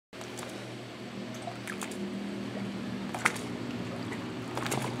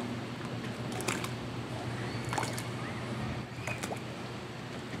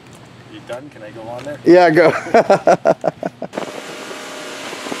done? Can I go on there? Yeah, go.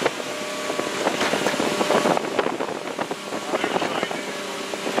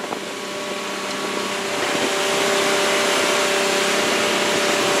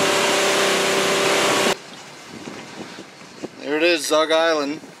 There it is, Zug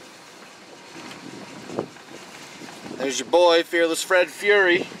Island. There's your boy, Fearless Fred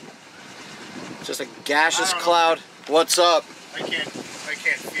Fury. Just a gaseous cloud. What's up? I can't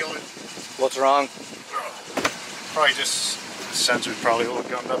feel it. What's wrong? Probably just the sensor's probably a little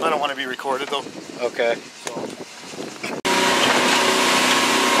gummed up. I don't want to be recorded though. Okay. So. This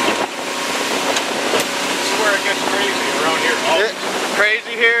is where it gets crazy around here. Oh.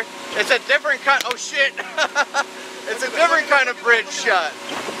 Crazy here? It's a different kind. Oh shit! It's a different kind of bridge shot.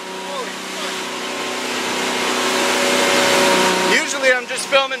 Usually I'm just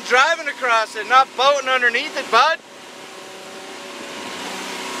filming driving across it, not boating underneath it, bud.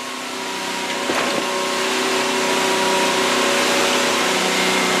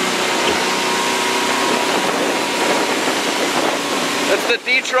 That's the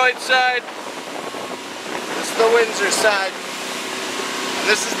Detroit side. This is the Windsor side. And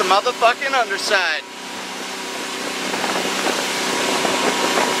this is the motherfucking underside.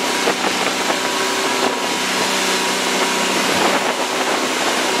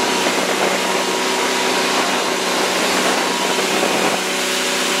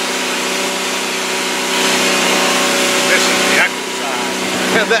 This is the echo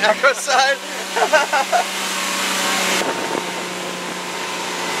side. The echo side?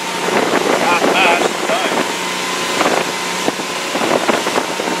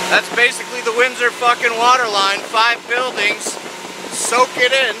 That's basically the Windsor fucking water line, 5 buildings. Soak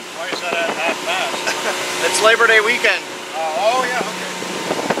it in. Why is that at half mast? It's Labor Day weekend. Oh yeah, okay.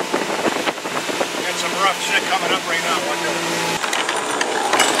 Got some rough shit coming up right now. Watch out.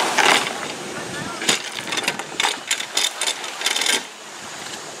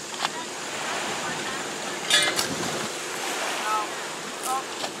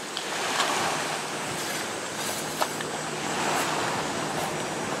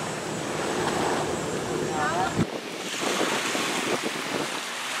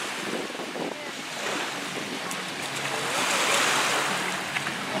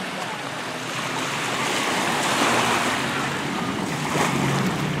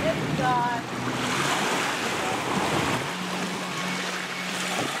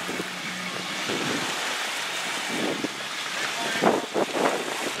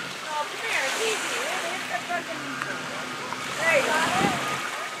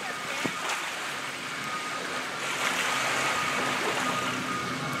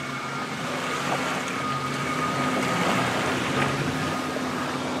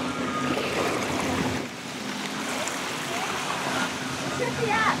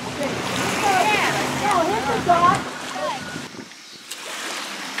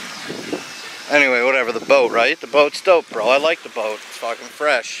 Anyway, whatever, the boat, right? The boat's dope, bro. I like the boat. It's fucking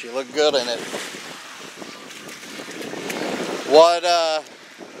fresh. You look good in it. What,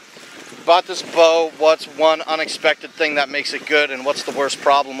 bought this boat, what's one unexpected thing that makes it good, and what's the worst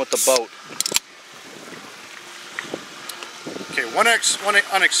problem with the boat? Okay, one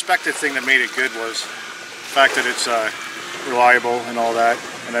unexpected thing that made it good was the fact that it's reliable and all that,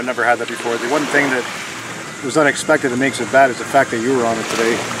 and I've never had that before. The one thing that was unexpected that makes it bad is the fact that you were on it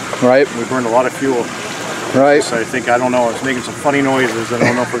today. Right. We burned a lot of fuel. Right. So I don't know, it's making some funny noises. I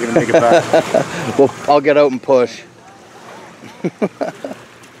don't know if we're going to make it back. Well, I'll get out and push.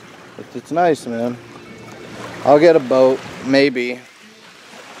 It's nice, man. I'll get a boat, maybe.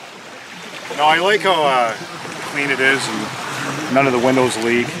 No, I like how clean it is and none of the windows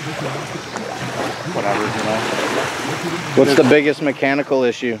leak. Whatever, you know. What's the biggest mechanical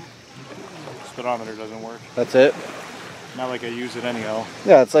issue? Speedometer doesn't work. That's it? Not like I use it anyhow.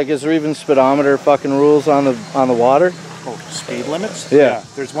 Yeah, it's like, is there even speedometer fucking rules on the water? Oh, speed limits? Yeah.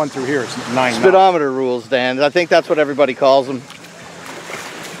 There's one through here. It's 9 Speedometer rules, Dan. I think that's what everybody calls them.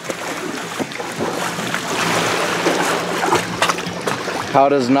 How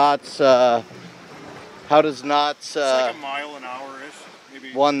does knots, It's like a mile an hour-ish.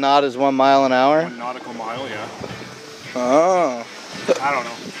 Maybe 1 knot is 1 mile an hour? 1 nautical mile, yeah. Oh. I don't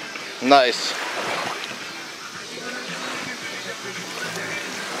know. Nice.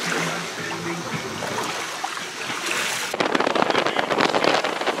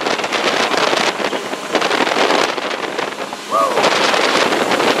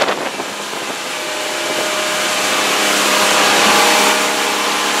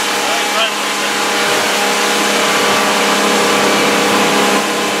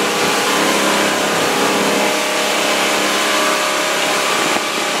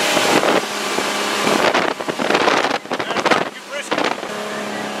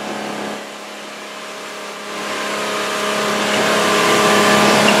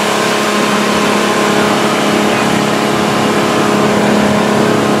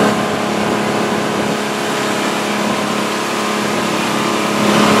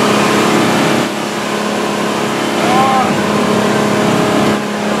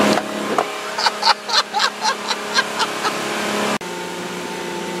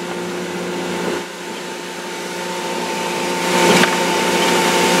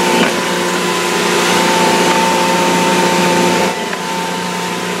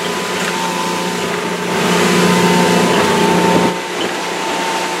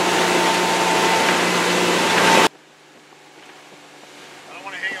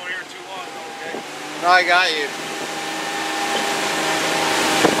 No, I got you.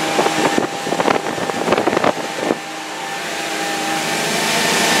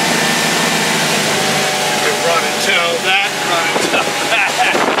 Run until that, run until that.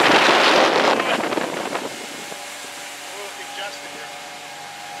 A little congested here.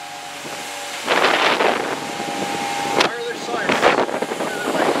 Why are there sirens? Why are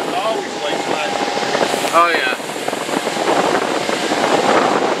there lights? There's always lights flashing. Oh yeah.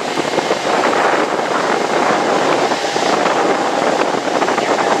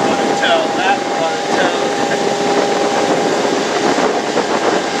 Run until that, run until.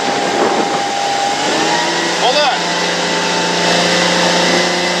 Hold on.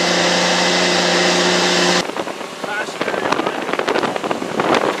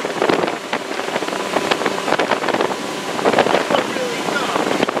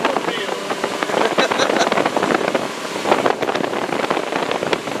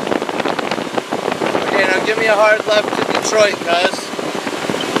 Okay, now give me a hard left to Detroit, cuz.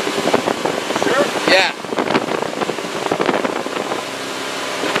 Sure? Yeah.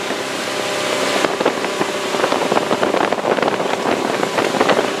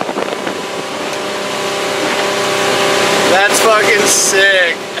 That's fucking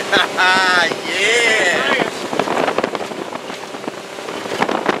sick. Yeah.